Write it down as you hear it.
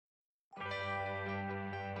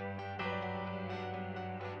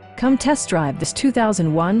Come test drive this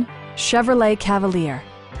 2001 Chevrolet Cavalier.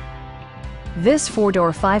 This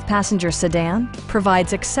four-door, five-passenger sedan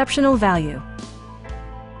provides exceptional value.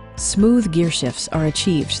 Smooth gear shifts are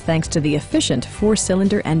achieved thanks to the efficient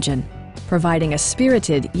four-cylinder engine, providing a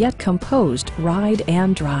spirited yet composed ride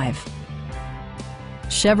and drive.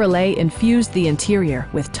 Chevrolet infused the interior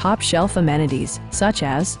with top-shelf amenities such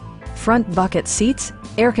as front bucket seats,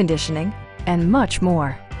 air conditioning, and much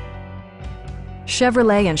more.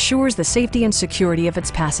 Chevrolet ensures the safety and security of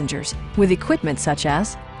its passengers with equipment such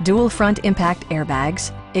as dual front impact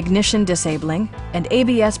airbags, ignition disabling, and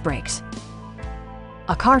ABS brakes.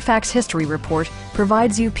 A Carfax history report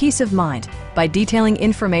provides you peace of mind by detailing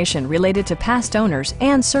information related to past owners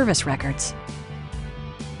and service records.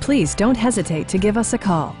 Please don't hesitate to give us a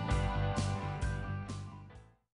call.